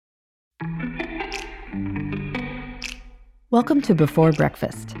Welcome to Before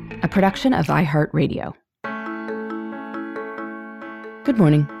Breakfast, a production of iHeartRadio. Good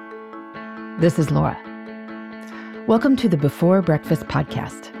morning. This is Laura. Welcome to the Before Breakfast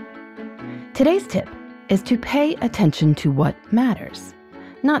podcast. Today's tip is to pay attention to what matters,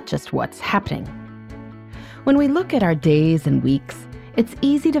 not just what's happening. When we look at our days and weeks, it's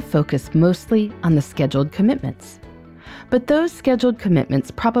easy to focus mostly on the scheduled commitments. But those scheduled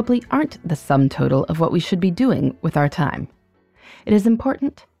commitments probably aren't the sum total of what we should be doing with our time. It is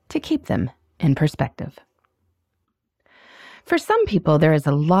important to keep them in perspective. For some people, there is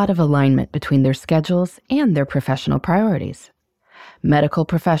a lot of alignment between their schedules and their professional priorities. Medical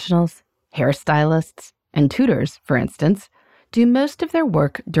professionals, hairstylists, and tutors, for instance, do most of their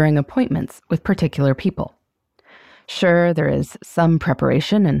work during appointments with particular people. Sure, there is some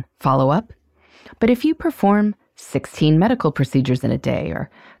preparation and follow-up, but if you perform 16 medical procedures in a day or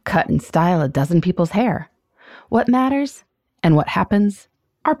cut and style a dozen people's hair, what matters and what happens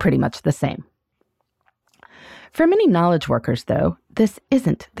are pretty much the same. For many knowledge workers, though, this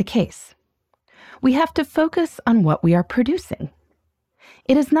isn't the case. We have to focus on what we are producing.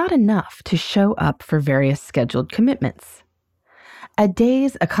 It is not enough to show up for various scheduled commitments. A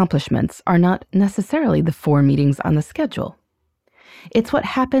day's accomplishments are not necessarily the 4 meetings on the schedule. It's what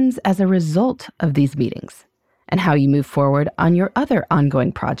happens as a result of these meetings and how you move forward on your other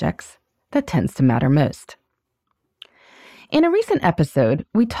ongoing projects that tends to matter most. In a recent episode,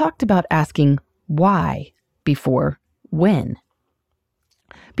 we talked about asking why before when.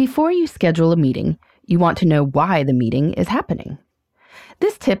 Before you schedule a meeting, you want to know why the meeting is happening.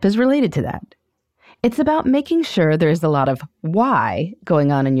 This tip is related to that. It's about making sure there is a lot of why going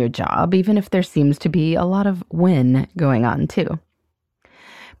on in your job, even if there seems to be a lot of when going on too.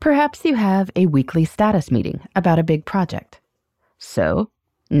 Perhaps you have a weekly status meeting about a big project. So,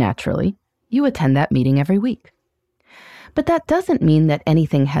 naturally, you attend that meeting every week. But that doesn't mean that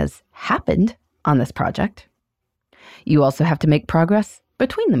anything has happened on this project. You also have to make progress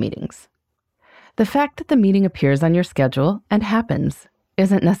between the meetings. The fact that the meeting appears on your schedule and happens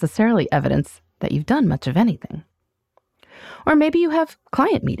isn't necessarily evidence that you've done much of anything. Or maybe you have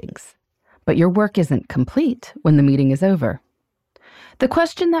client meetings, but your work isn't complete when the meeting is over. The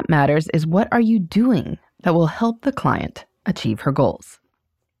question that matters is, what are you doing that will help the client achieve her goals?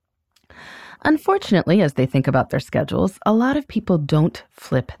 Unfortunately, as they think about their schedules, a lot of people don't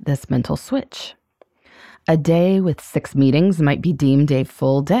flip this mental switch. A day with 6 meetings might be deemed a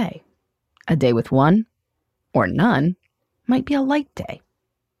full day. A day with 1 or none might be a light day.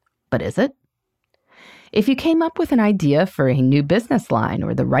 But is it? If you came up with an idea for a new business line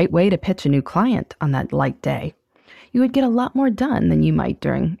or the right way to pitch a new client on that light day, you would get a lot more done than you might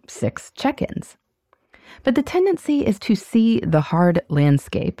during 6 check-ins. But the tendency is to see the hard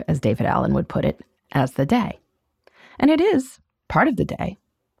landscape, as David Allen would put it, as the day. And it is part of the day.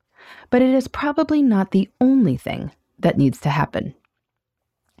 But it is probably not the only thing that needs to happen.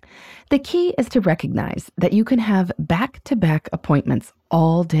 The key is to recognize that you can have back-to-back appointments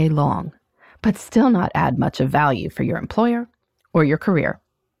all day long, but still not add much of value for your employer or your career.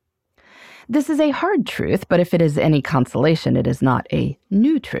 This is a hard truth, but if it is any consolation, it is not a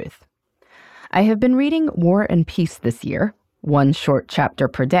new truth. I have been reading War and Peace this year, 1 short chapter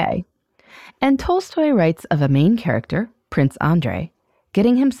per day, and Tolstoy writes of a main character, Prince Andrei,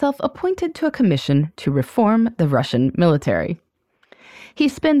 getting himself appointed to a commission to reform the Russian military. He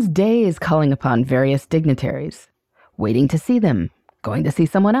spends days calling upon various dignitaries, waiting to see them, going to see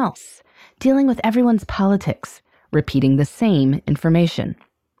someone else, dealing with everyone's politics, repeating the same information.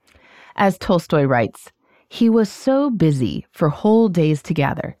 As Tolstoy writes, he was so busy for whole days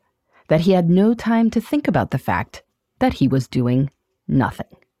together that he had no time to think about the fact that he was doing nothing.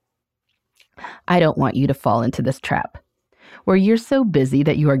 I don't want you to fall into this trap, where you're so busy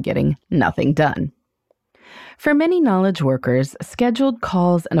that you are getting nothing done. For many knowledge workers, scheduled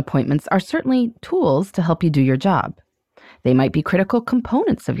calls and appointments are certainly tools to help you do your job. They might be critical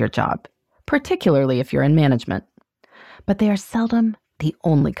components of your job, particularly if you're in management. But they are seldom the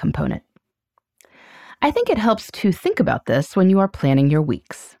only component. I think it helps to think about this when you are planning your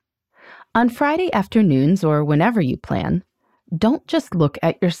weeks. On Friday afternoons or whenever you plan, don't just look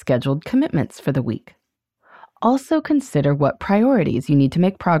at your scheduled commitments for the week. Also consider what priorities you need to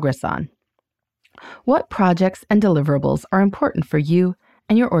make progress on. What projects and deliverables are important for you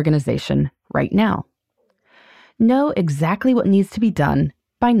and your organization right now? Know exactly what needs to be done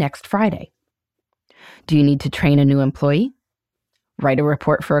by next Friday. Do you need to train a new employee? Write a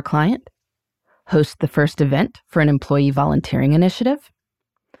report for a client? Host the first event for an employee volunteering initiative?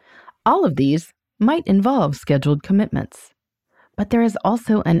 All of these might involve scheduled commitments, but there is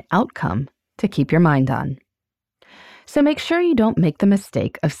also an outcome to keep your mind on. So make sure you don't make the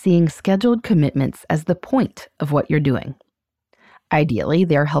mistake of seeing scheduled commitments as the point of what you're doing. Ideally,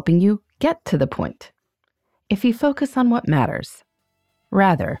 they're helping you get to the point. If you focus on what matters,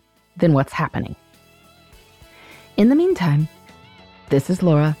 rather than what's happening. In the meantime, this is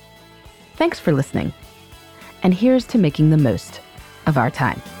Laura. Thanks for listening. And here's to making the most of our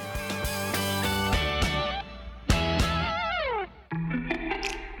time.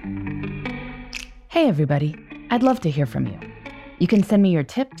 Hey everybody, I'd love to hear from you. You can send me your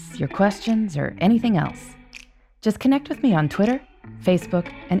tips, your questions, or anything else. Just connect with me on Twitter,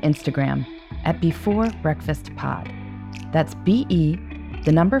 Facebook, and Instagram at Before Breakfast Pod. That's BE,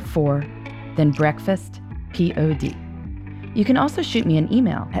 the number 4, then breakfast, POD. You can also shoot me an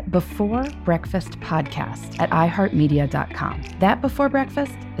email at beforebreakfastpodcast@iheartmedia.com. That Before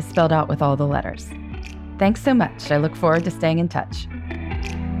Breakfast is spelled out with all the letters. Thanks so much. I look forward to staying in touch.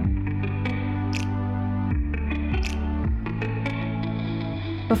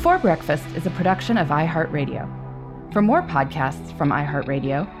 Before Breakfast is a production of iHeartRadio. For more podcasts from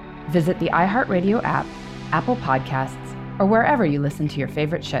iHeartRadio, visit the iHeartRadio app, Apple Podcasts, or wherever you listen to your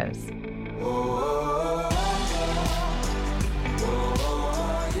favorite shows.